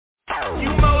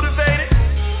You motivated?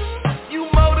 You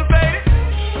motivated?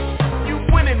 You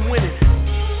winning.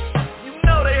 You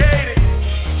know they hate it.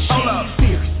 Hold up.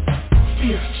 Fierce,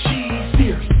 she's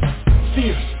fierce.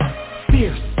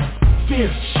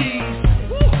 She's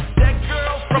that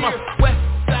girl from a west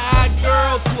side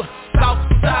girl to a south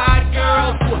side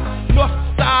girl to a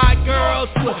north side girl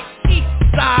to a east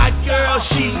side girl.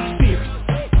 She's fierce.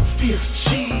 She's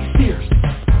fierce.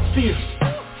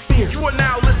 You are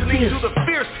now listening to the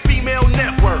Fierce Female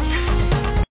Network.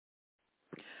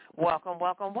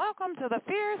 Welcome to the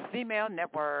Fierce Female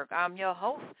Network. I'm your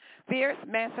host, Fierce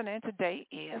Manson, and today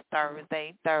is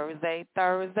Thursday,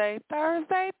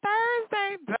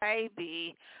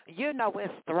 baby. You know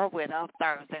it's Throw It Up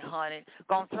Thursday, honey.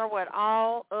 Gonna throw it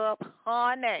all up,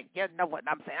 honey. You know what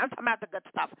I'm saying. I'm talking about the good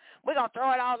stuff. We're gonna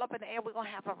throw it all up in the air. We're gonna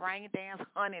have a rain dance,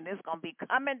 honey, and it's gonna be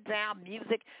coming down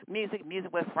music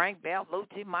with Frank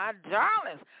Bellucci, my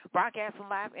darlings. Broadcasting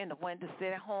live in the Windy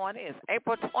City, honey. It's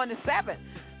April 27th.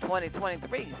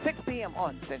 2023, 6 p.m.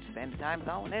 on the Central Standard Time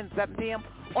Zone and 7 p.m.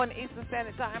 on the Eastern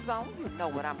Standard Time Zone. You know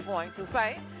what I'm going to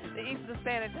say. The Eastern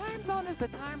Standard Time Zone is the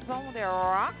time zone that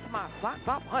rocks my socks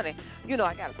off, honey. You know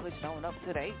I got to push it on up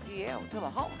to the ATL, to my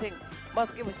home team.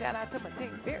 Must give a shout-out to my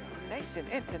team, Fierce Nation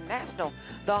International,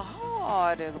 the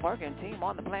hardest working team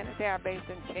on the planet. They are based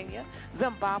in Kenya,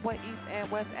 Zimbabwe, East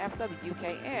and West Africa, the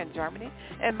UK, and Germany.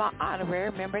 And my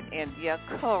honorary member in India,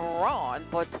 Karan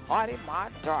Bhatati, my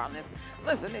darlings.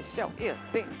 Listen, this show is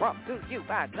being brought to you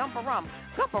by Gumba Rum,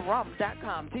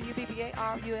 GumbaRum.com,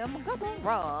 GUBBARUM,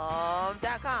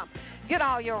 GumbaRum.com. Get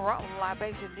all your rum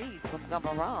libation needs from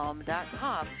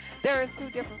GumbaRum.com. There is 2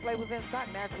 different flavors in stock,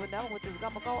 natural vanilla, which is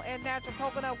Gumba Gold, and natural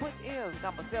coconut, which is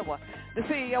Gumba Silver. The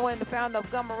CEO and the founder of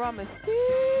Gumba Rum is Steve.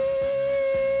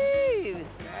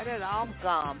 Set it off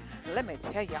gum. Let me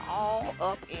tell you all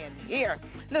up in here.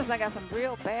 Listen, I got some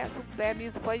real bad, super bad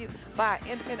music for you by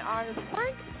independent artist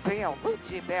Frank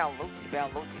Bellucci.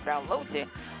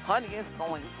 Honey, it's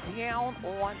going down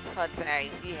on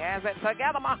today. He has it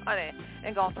together, my honey,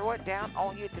 and going to throw it down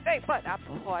on you today. But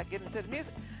before I get into the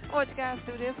music, I want you guys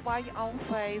to do this while you're on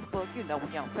Facebook. You know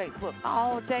when you're on Facebook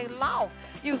all day long.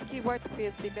 Use the keyword the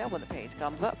Fierce Female when the page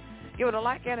comes up. Give it a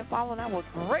like and a follow, and I would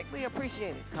greatly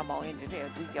appreciate it. Come on, engineer,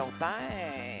 do your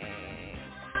thing.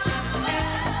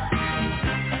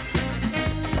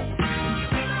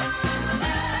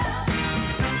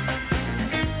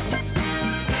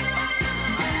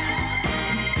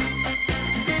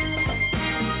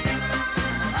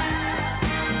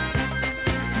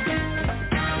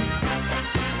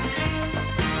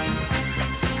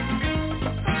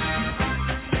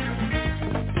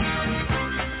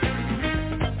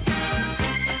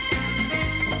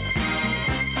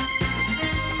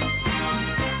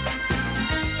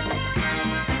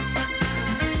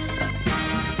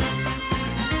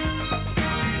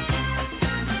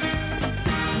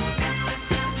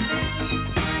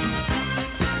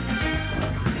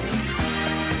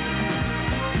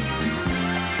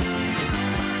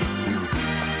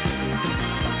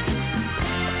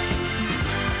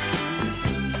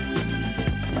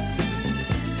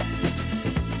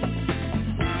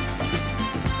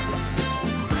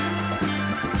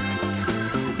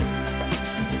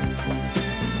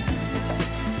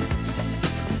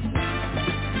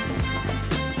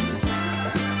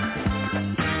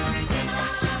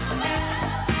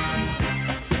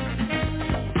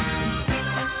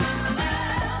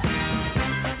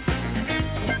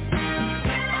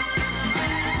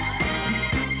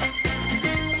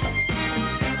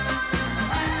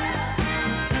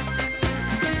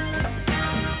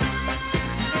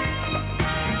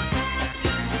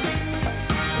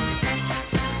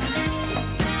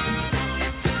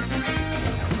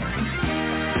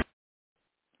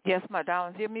 Yes, my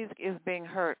darlings, your music is being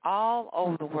heard all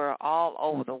over the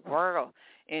world.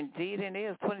 Indeed, it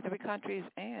is 23 countries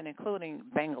and including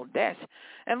Bangladesh.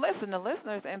 And listen, the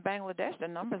listeners in Bangladesh, the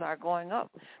numbers are going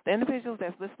up. The individuals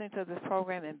that's listening to this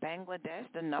program in Bangladesh,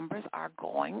 the numbers are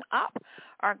going up.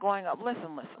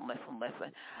 Listen.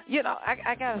 You know,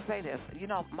 I got to say this. You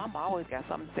know, Mama always got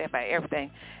something to say about everything.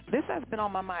 This has been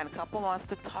on my mind a couple months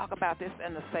to talk about this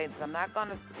in the States. I'm not going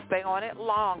to stay on it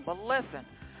long, but listen.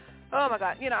 Oh, my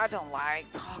God. You know, I don't like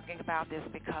talking about this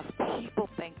because people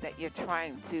think that you're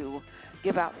trying to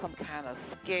give out some kind of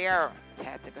scare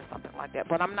tactic or something like that.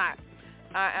 But I'm not.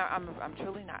 I'm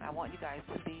truly not. I want you guys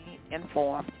to be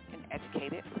informed and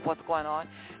educated with what's going on.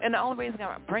 And the only reason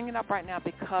I'm bringing it up right now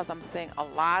because I'm seeing a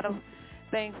lot of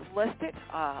things listed,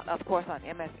 of course, on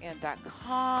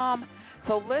MSN.com.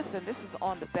 So listen, this is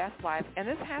on the best life, and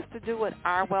this has to do with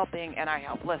our well-being and our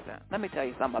health. Listen, let me tell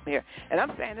you something up here, and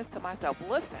I'm saying this to myself.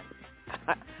 Listen,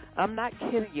 I'm not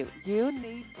kidding you. You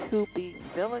need to be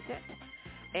diligent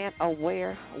and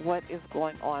aware what is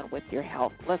going on with your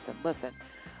health. Listen.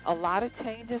 A lot of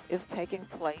changes is taking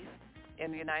place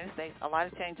in the United States. A lot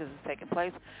of changes is taking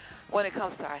place when it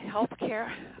comes to our health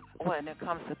care, when it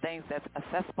comes to things that's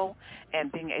accessible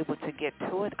and being able to get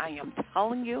to it. I am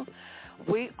telling you,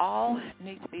 we all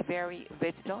need to be very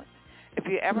vigilant. If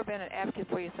you've ever been an advocate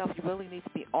for yourself, you really need to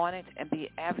be on it and be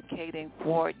advocating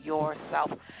for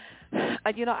yourself.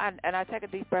 I take a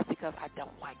deep breath because I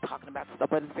don't like talking about this stuff,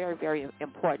 but it's very, very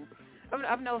important.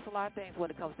 I've noticed a lot of things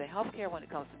when it comes to healthcare, when it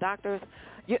comes to doctors.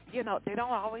 They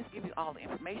don't always give you all the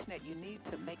information that you need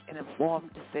to make an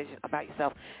informed decision about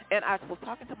yourself. And I was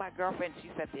talking to my girlfriend. She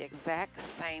said the exact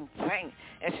same thing.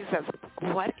 And she says,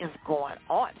 what is going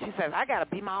on? She says, I got to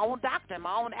be my own doctor and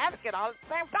my own advocate all at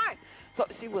the same time. So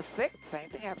she was sick. Same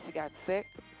thing happened. She got sick.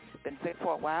 Been sick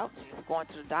for a while. She was going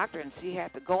to the doctor, and she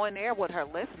had to go in there with her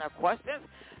list and her questions,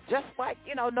 just like,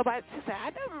 nobody. She said, I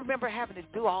never remember having to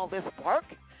do all this work,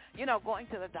 going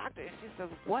to the doctor. And she says,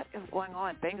 what is going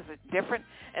on? Things are different,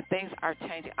 and things are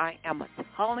changing. I am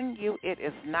telling you, it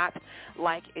is not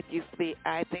like it used to be.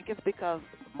 I think it's because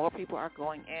more people are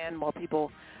going in, more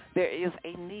people. There is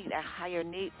a need, a higher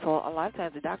need. So a lot of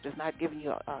times the doctor's not giving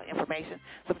you information.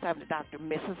 Sometimes the doctor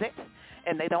misses it,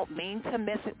 and they don't mean to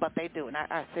miss it, but they do. And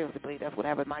I seriously believe that's what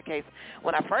happened in my case.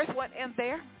 When I first went in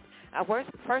there,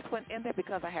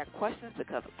 because I had questions,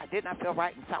 because I did not feel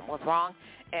right and something was wrong.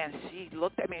 And she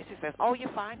looked at me and she says, oh,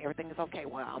 you're fine. Everything is okay.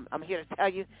 Well, I'm here to tell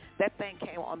you that thing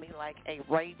came on me like a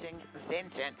raging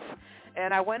vengeance.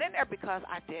 And I went in there because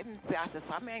I said,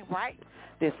 something ain't right.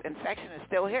 This infection is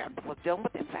still here. I was dealing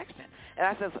with the infection. And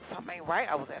I said, something ain't right.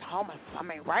 I was at home. I said,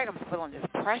 something ain't right. I'm feeling this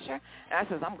pressure. And I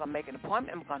said, I'm going to make an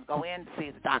appointment. I'm going to go in to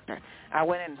see the doctor. I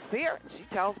went in to see her, and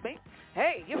she tells me,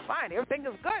 hey, you're fine. Everything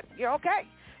is good. You're okay.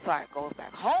 So I go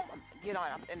back home, and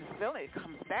I'm in the feeling. It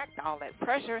comes back to all that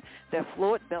pressure, the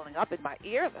fluid building up in my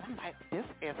ears, and I'm like, this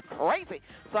is crazy.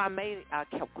 So I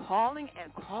kept calling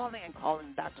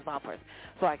the doctor's office.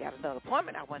 So I got another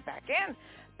appointment. I went back in,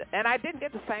 and I didn't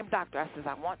get the same doctor. I said,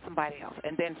 I want somebody else.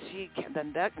 And then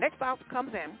the next doctor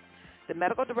comes in, the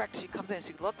medical director, she comes in,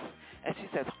 she looks, and she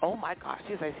says, oh, my gosh.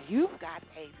 She says, you've got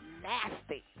a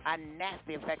nasty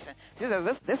infection. She says,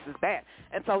 this is bad.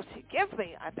 And so she gives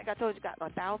me, I think I told you, got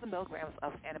 1,000 milligrams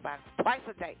of antibiotics twice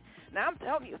a day. Now, I'm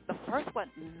telling you, the first one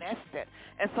messed it.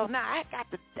 And so now I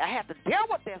have to deal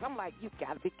with this. I'm like, you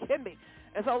got to be kidding me.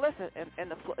 And so listen,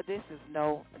 this is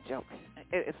no joke.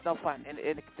 It's no fun. And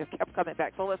it just kept coming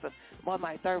back. So listen, I'm on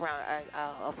my third round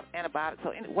of antibiotics.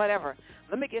 So whatever.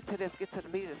 Let me get to the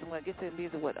meetings. I'm going to get to the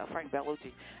meeting with Frank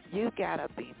Bellucci. You got to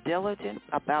be diligent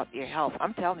about your health.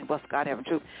 I'm telling you what's God having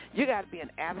truth. You got to be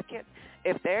an advocate.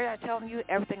 If they're not telling you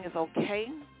everything is okay,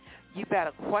 you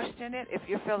better question it. If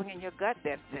you're feeling in your gut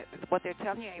that what they're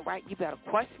telling you ain't right, you better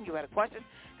question.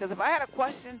 Because if I had a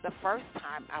question the first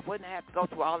time, I wouldn't have to go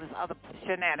through all this other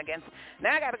shenanigans.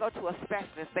 Now I got to go to a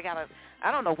specialist.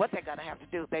 I don't know what they're going to have to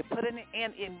do. They put in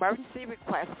an emergency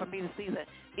request for me to see the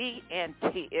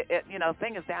ENT.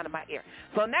 Thing is down in my ear.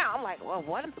 So now I'm like, well,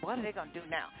 what are they going to do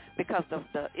now? Because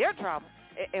the eardrum,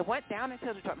 it went down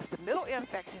into the drum. The middle ear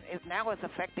infection is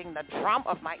affecting the drum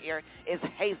of my ear. It's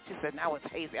hazy. She said, now it's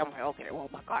hazy. I'm like, okay, oh,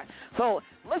 my God. So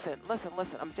listen.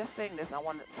 I'm just saying this, and I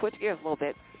want to switch gears a little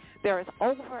bit. There is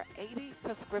over 80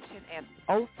 prescription and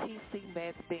OTC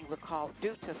meds being recalled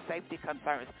due to safety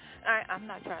concerns. I'm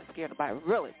not trying to scare anybody,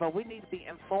 really, but we need to be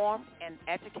informed and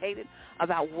educated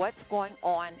about what's going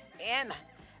on in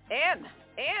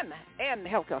the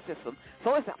healthcare system.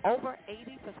 So it's over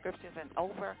 80 prescriptions and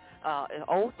over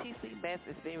OTC meds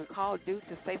is being recalled due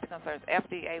to safety concerns.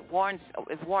 FDA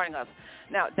is warning us.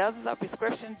 Now, dozens of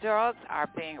prescription drugs are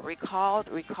being recalled.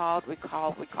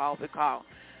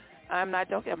 I'm not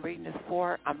joking. I'm reading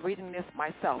this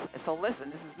myself. So listen,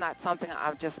 this is not something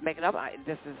I'm just making up.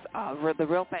 This is the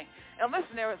real thing. And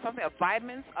listen, there is something of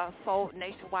vitamins sold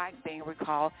nationwide being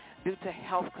recalled due to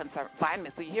health concerns.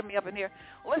 Vitamins. So you hear me up in here?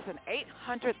 Listen,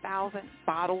 800,000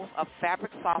 bottles of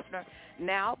fabric softener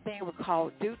now being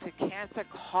recalled due to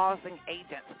cancer-causing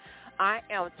agents. I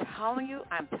am telling you.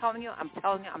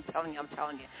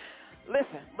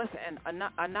 Listen, and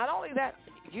not only that,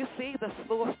 you see the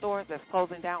slew of stores that's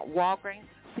closing down, Walgreens,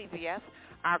 CVS,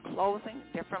 are closing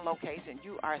different locations.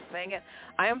 You are seeing it.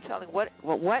 I am telling you,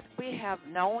 what we have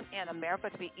known in America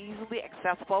to be easily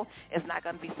accessible is not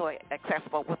going to be so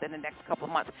accessible within the next couple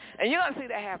of months. And you're going to see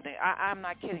that happening. I'm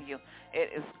not kidding you. It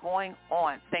is going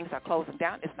on. Things are closing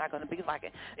down. It's not going to be like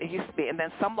it used to be. And then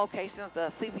some locations,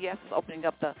 the CVS is opening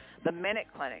up the Minute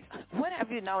Clinic. When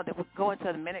have you known that we're going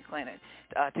to the Minute Clinic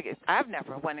to get? I've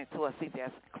never went into a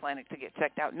CVS clinic to get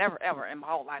checked out. Never, ever in my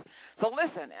whole life. So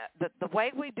listen, the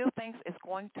way we do things is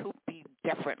going to be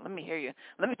different. Let me hear you.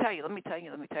 Let me tell you.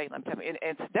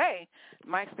 And today,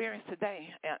 my experience today,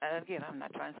 and again, I'm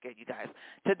not trying to scare you guys.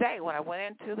 Today, when I went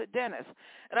into the dentist,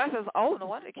 and I says, oh, no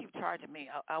wonder they keep charging me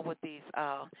with these,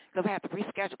 because I had to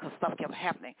reschedule because stuff kept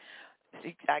happening.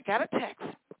 I got a text,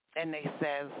 and they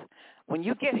says, when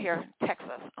you get here, text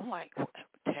us. I'm like,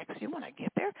 text you when I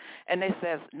get there? And they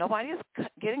says, nobody is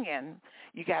getting in.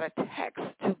 You got to text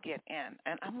to get in.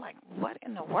 And I'm like, what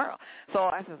in the world? So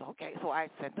I says, okay. So I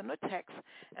sent them a text,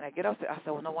 and I get up there. I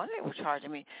said, well, no wonder they were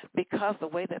charging me, because the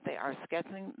way that they are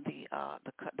scheduling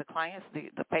the clients,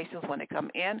 the patients when they come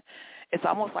in, it's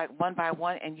almost like one by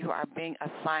one, and you are being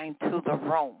assigned to the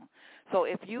room. So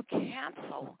if you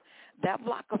cancel that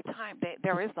block of time,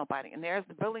 there is nobody, and there's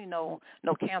really no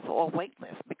cancel or wait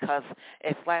list, because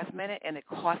it's last minute and it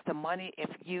costs the money if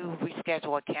you reschedule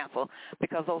or cancel,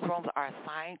 because those rooms are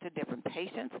assigned to different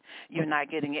patients. You're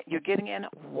not getting it. You're getting in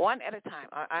one at a time.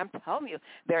 I'm telling you,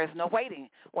 there is no waiting.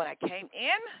 When I came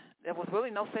in, there was really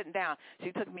no sitting down.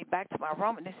 She took me back to my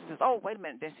room, and then she says, oh, wait a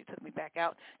minute. Then she took me back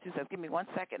out. She says, give me 1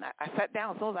 second. I sat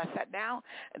down. As soon as I sat down,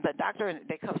 the doctor, and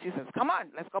they come, she says, come on,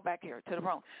 let's go back here to the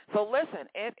room. So listen,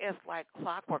 it is like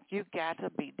clockwork. You got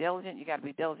to be diligent. You got to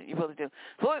be diligent. You really do.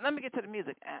 So let me get to the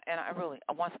music. And I really,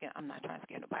 once again, I'm not trying to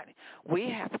scare nobody.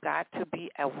 We have got to be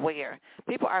aware.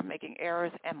 People are making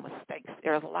errors and mistakes.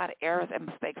 There's a lot of errors and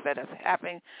mistakes that is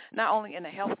happening, not only in the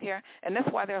healthcare, and that's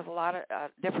why there's a lot of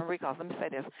different recalls. Let me say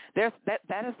this.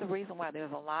 That is the reason why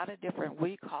there's a lot of different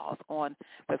recalls on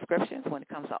prescriptions when it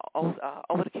comes to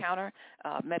over-the-counter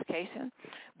medication,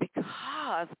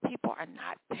 because people are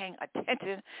not paying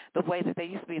attention the way that they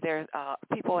used to be. There's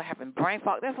people are having brain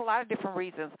fog. There's a lot of different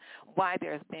reasons why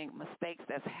there's being mistakes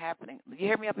that's happening. You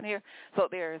hear me up in here? So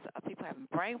there's people having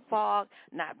brain fog,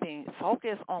 not being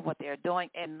focused on what they're doing,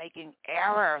 and making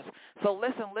errors. So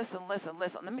listen.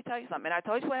 Let me tell you something. And I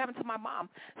told you what happened to my mom.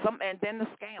 And then the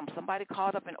scam. Somebody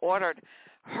called up and ordered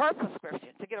her prescription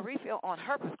to get a refill on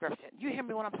her prescription. You hear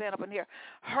me when I'm saying up in here?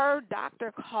 Her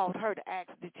doctor called her to ask,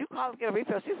 did you call to get a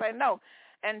refill? She said no.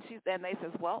 And they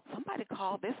says, well, somebody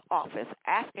called this office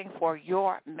asking for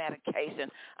your medication.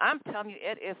 I'm telling you,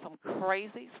 it is some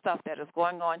crazy stuff that is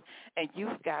going on, and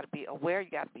you've got to be aware.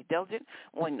 You got to be diligent.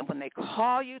 When they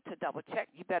call you to double check,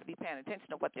 you better be paying attention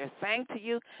to what they're saying to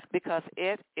you, because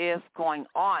it is going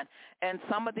on. And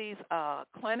some of these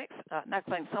clinics,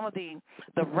 some of the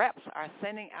reps are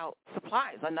sending out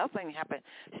supplies. Another thing happened.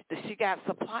 She got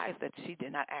supplies that she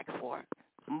did not ask for,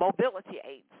 mobility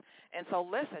aids. And so,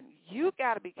 listen, you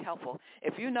got to be careful.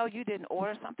 If you know you didn't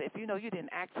order something, if you know you didn't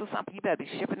ask for something, you better be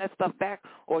shipping that stuff back,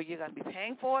 or you're going to be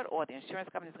paying for it, or the insurance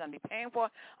company is going to be paying for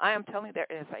it. I am telling you, there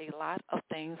is a lot of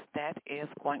things that is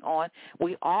going on.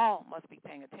 We all must be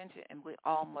paying attention, and we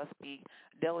all must be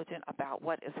diligent about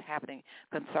what is happening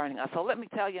concerning us. So let me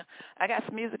tell you, I got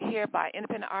some music here by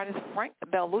independent artist Frank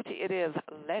Bellucci. It is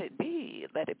Let It Be,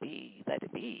 Let It Be, Let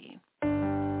It Be.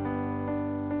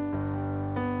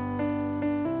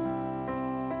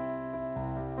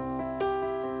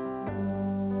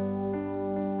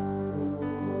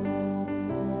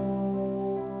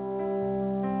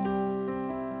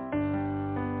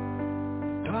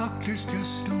 Doctors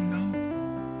just don't know,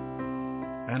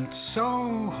 and it's so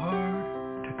hard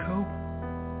to cope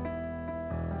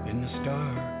in this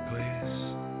dark place.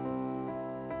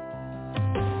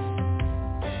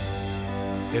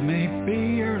 It may be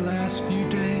your last few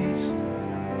days,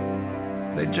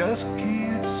 they just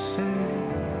can't say,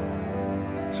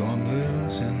 so I'm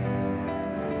losing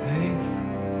faith.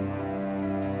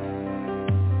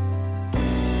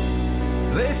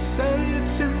 They say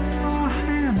it's in the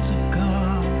hands of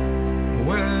God,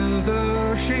 whether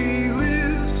she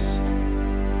lives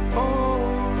or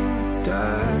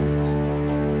dies.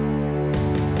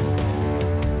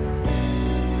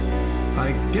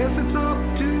 I guess it's up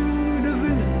to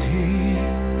divinity,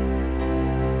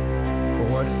 for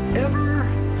whatever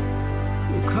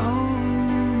will come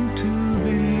to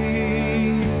be.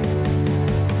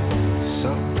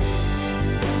 So,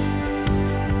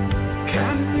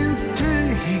 can you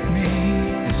take me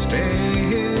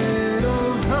instead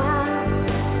of her?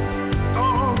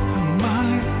 Oh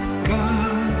my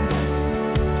God,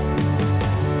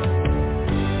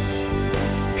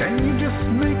 can you just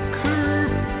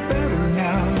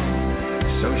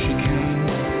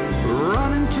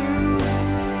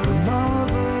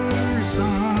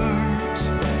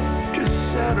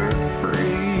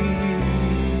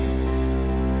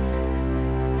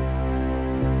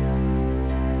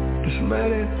just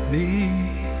let it be.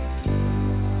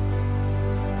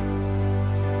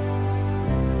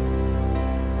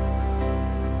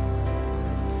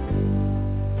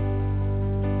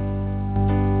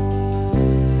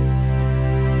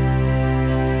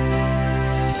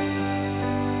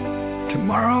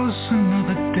 Tomorrow's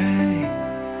another day,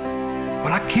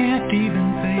 but I can't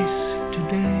even face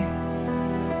today,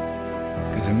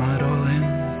 'cause it might all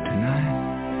end tonight.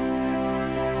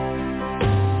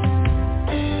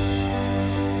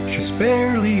 She's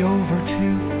barely over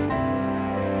 2,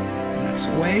 and that's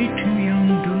way too young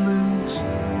to lose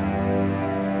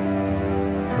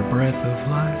her breath of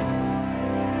life.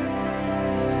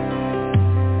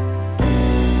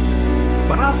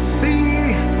 But I see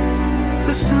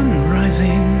the sun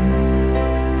rising,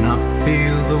 and I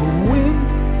feel the wind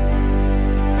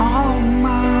on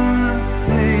my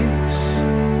face,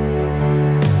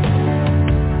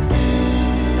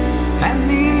 and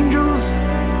the angels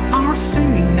are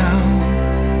singing now,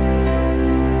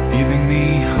 giving me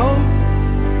hope.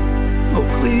 Oh,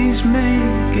 please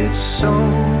make it so.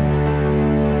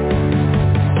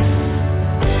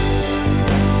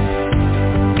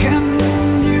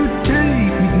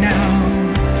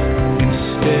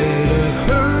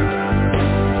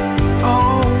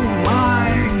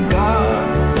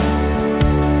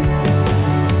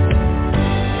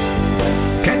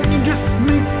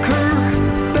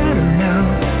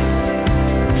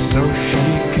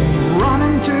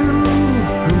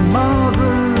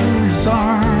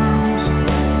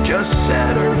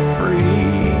 Set her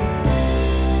free.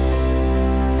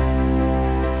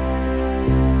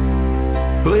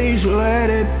 Please let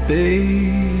it be.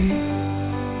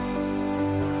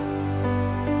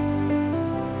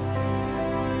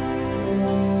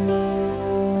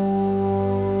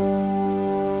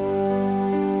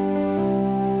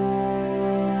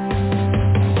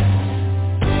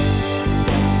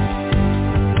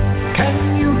 Can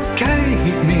you take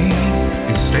me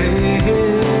instead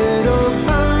of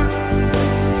her?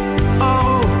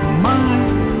 Oh my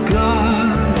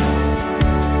God,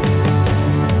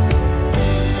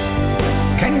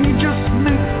 can you just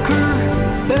make her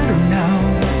better now,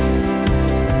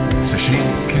 so she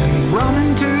can run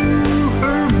into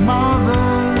her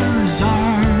mother's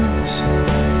arms?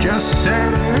 Just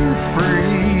set her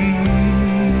free.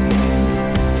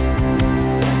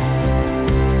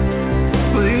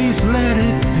 Please let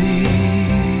it be.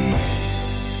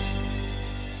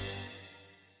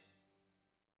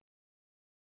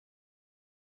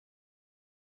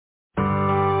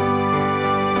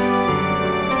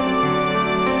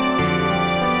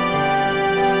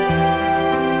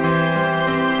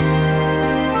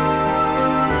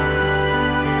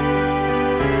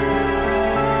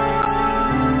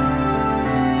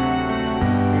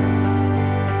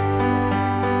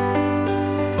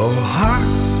 Oh heart,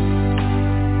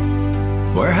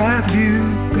 where have you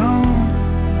gone?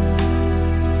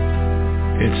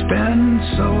 It's been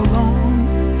so long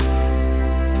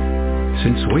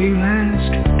since we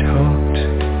last talked.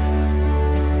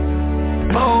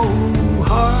 Oh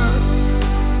heart,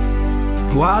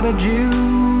 why did you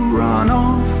run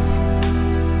off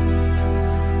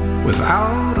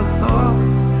without a thought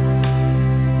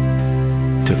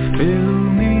to fill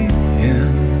me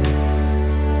in?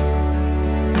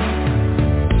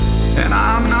 And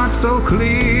I'm not so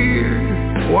clear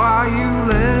why you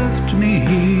left me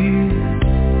here,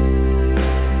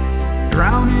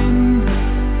 drowning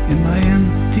in my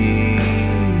empty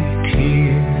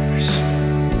tears.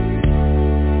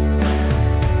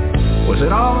 Was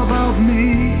it all about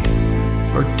me,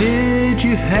 or did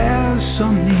you have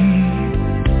some need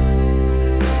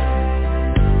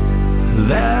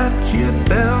that you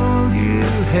felt you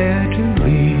had to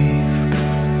leave?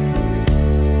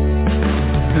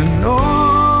 And oh,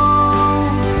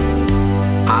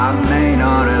 I may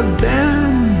not have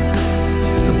been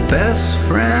the best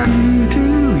friend to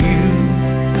you,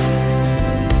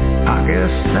 I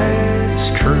guess that's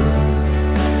true,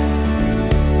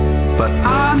 but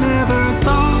I never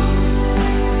thought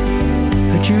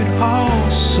that you'd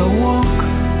also walk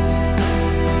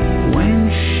when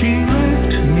she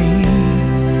left me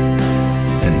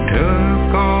and took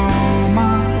all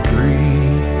my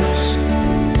dreams.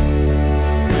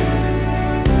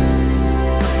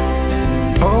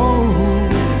 Oh,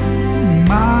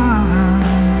 my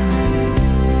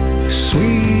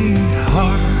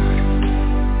sweetheart,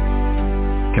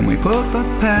 can we put the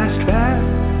past back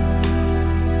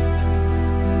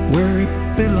where it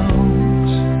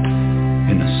belongs,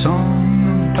 in a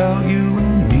song about you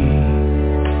and me?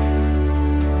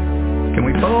 Can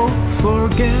we both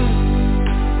forget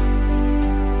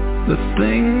the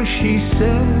things she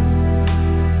said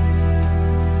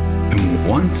And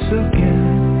once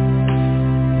again,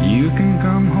 you can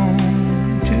come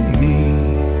home to me.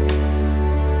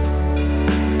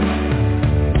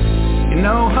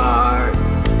 No heart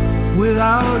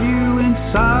without you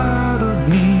inside of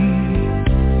me.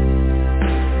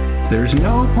 There's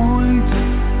no point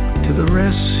to the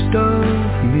rest of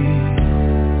me.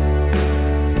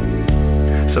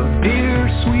 So dear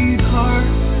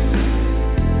sweetheart,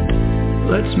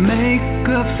 let's make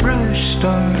a fresh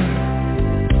start.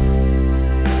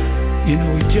 You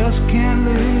know we just can't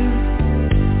live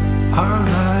our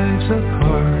lives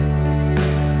apart.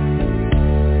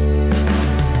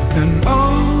 And oh,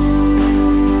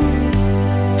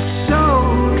 so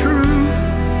true,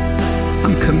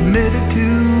 I'm committed to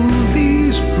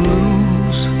these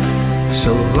blues,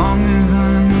 so long as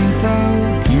I'm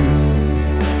without you.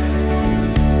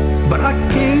 But I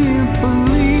can't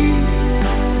believe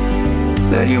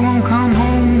that you won't come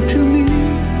home to me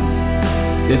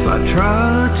if I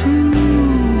try to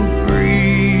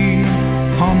breathe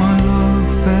all my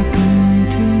love back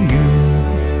into you.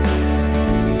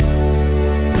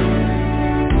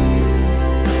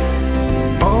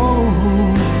 Oh,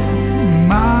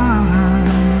 my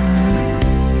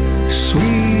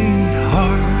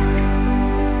sweetheart.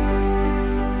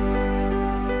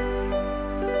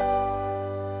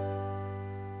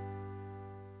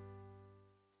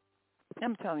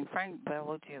 I'm telling you, Frank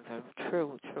Bellucci is a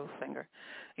true singer.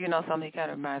 You know something, he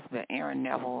kind of reminds me of Aaron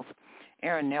Neville.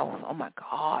 Aaron Neville, oh my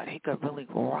God, he could really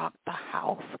rock the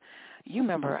house. You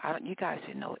remember, you guys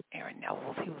should know Aaron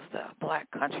Neville. He was the black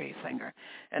country singer.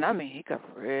 And I mean, he could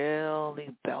really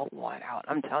belt one out.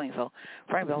 I'm telling you, so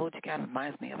Frank Bellucci kind of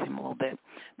reminds me of him a little bit.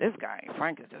 This guy,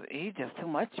 Frank, he's just too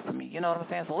much for me. You know what I'm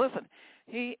saying? So listen,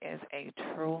 he is a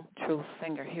true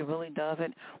singer. He really does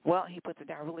it. Well, he puts it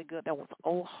down really good. That was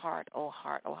Oh Heart, Oh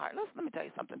Heart, Oh Heart. Listen, let me tell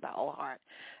you something about Oh Heart.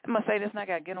 I'm going to say this, and I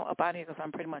got to get up out of here because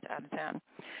I'm pretty much out of town.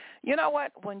 You know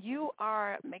what? When you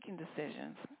are making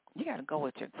decisions, you got to go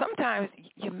with sometimes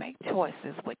you make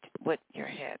choices with your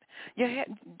head. Your head,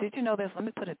 did you know this? Let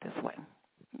me put it this way.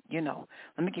 You know,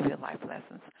 let me give you life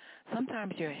lessons.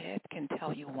 Sometimes your head can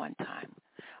tell you one time.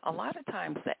 A lot of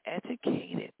times the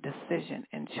educated decision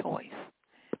and choice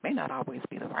may not always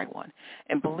be the right one.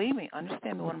 And believe me,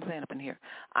 understand me what I'm saying up in here.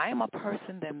 I am a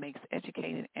person that makes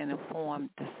educated and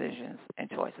informed decisions and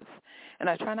choices. And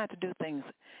I try not to do things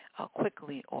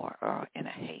quickly or in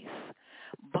a haste.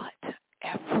 But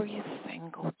every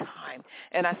single time,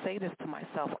 and I say this to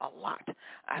myself a lot,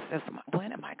 I say,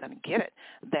 when am I going to get it?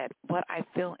 That what I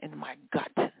feel in my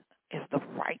gut is the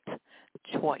right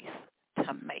choice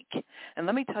to make. And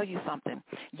let me tell you something.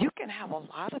 You can have a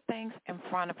lot of things in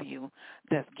front of you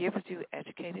that gives you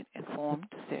educated, informed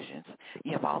decisions.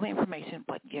 You have all the information,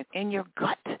 but you're in your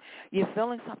gut. You're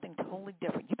feeling something totally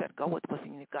different. You better go with what's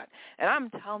in your gut. And I'm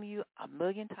telling you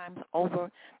 1,000,000 times over,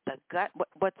 the gut,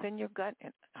 what's in your gut,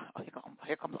 and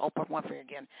here comes Oprah Winfrey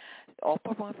again.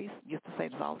 Oprah Winfrey used to say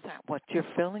this all the time. What you're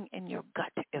feeling in your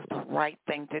gut is the right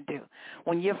thing to do.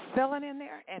 When you're feeling in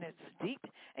there and it's deep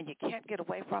and you can't get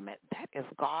away from it, that is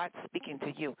God speaking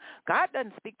to you. God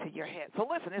doesn't speak to your head. So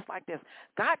listen, it's like this.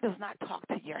 God does not talk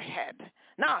to your head.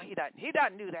 No, he doesn't. He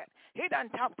doesn't do that. He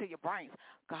doesn't talk to your brains.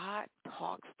 God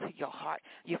talks to your heart.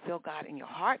 You feel God in your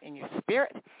heart, in your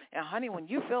spirit. And, honey, when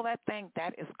you feel that thing,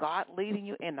 that is God leading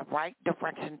you in the right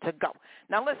direction to go.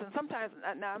 Now, listen, sometimes,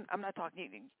 now I'm not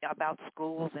talking about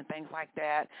schools and things like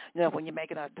that, you know, when you're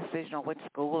making a decision on which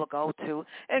school to go to.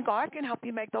 And God can help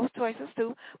you make those choices,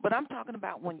 too. But I'm talking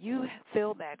about when you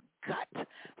feel that gut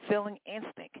feeling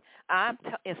instinct,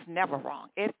 it's never wrong.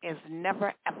 It is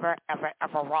never, ever, ever,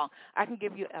 ever wrong. I can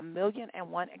give you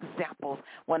 1,000,001 examples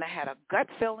when I had a gut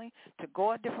feeling to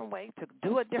go a different way, to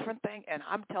do a different thing, and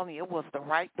I'm telling you it was the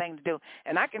right thing to do.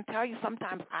 And I can tell you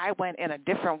sometimes I went in a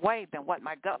different way than what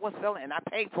my gut was feeling, and I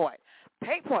paid for it.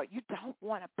 Pay for it. You don't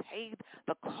want to pay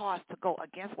the cost to go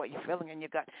against what you're feeling in your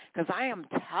gut, because I am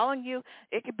telling you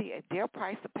it could be a dear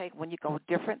price to pay when you go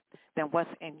different than what's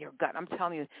in your gut. I'm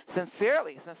telling you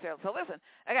sincerely. So listen,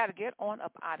 I got to get on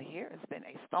up out of here. It's been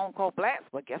a stone cold blast,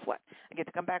 but guess what? I get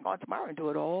to come back on tomorrow and do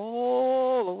it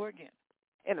all over again.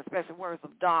 In the special words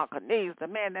of Don Cornelius, the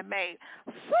man that made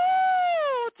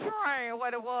Soul Train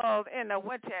what it was in the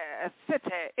winter city.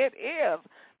 It is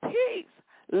peace,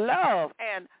 love,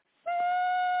 and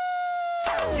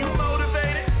You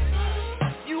motivated,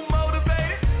 you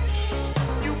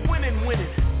winning.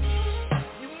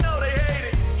 You know they hate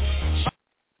it.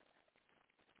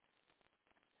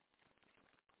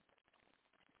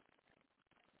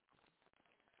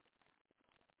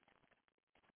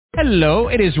 Hello,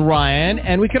 it is Ryan,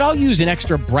 and we could all use an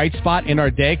extra bright spot in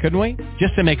our day, couldn't we?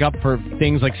 Just to make up for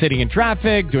things like sitting in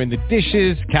traffic, doing the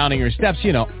dishes, counting your steps,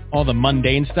 you know, all the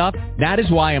mundane stuff. That is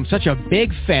why I'm such a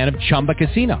big fan of Chumba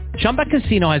Casino. Chumba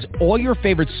Casino has all your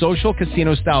favorite social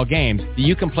casino-style games that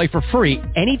you can play for free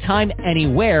anytime,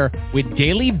 anywhere with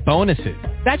daily bonuses.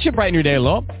 That should brighten your day a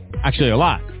little. Actually, a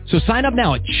lot. So sign up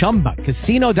now at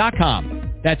ChumbaCasino.com.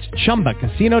 That's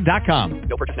ChumbaCasino.com.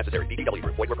 No purchase necessary. VGW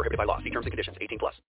Group. Void where prohibited by law. See terms and conditions. 18+.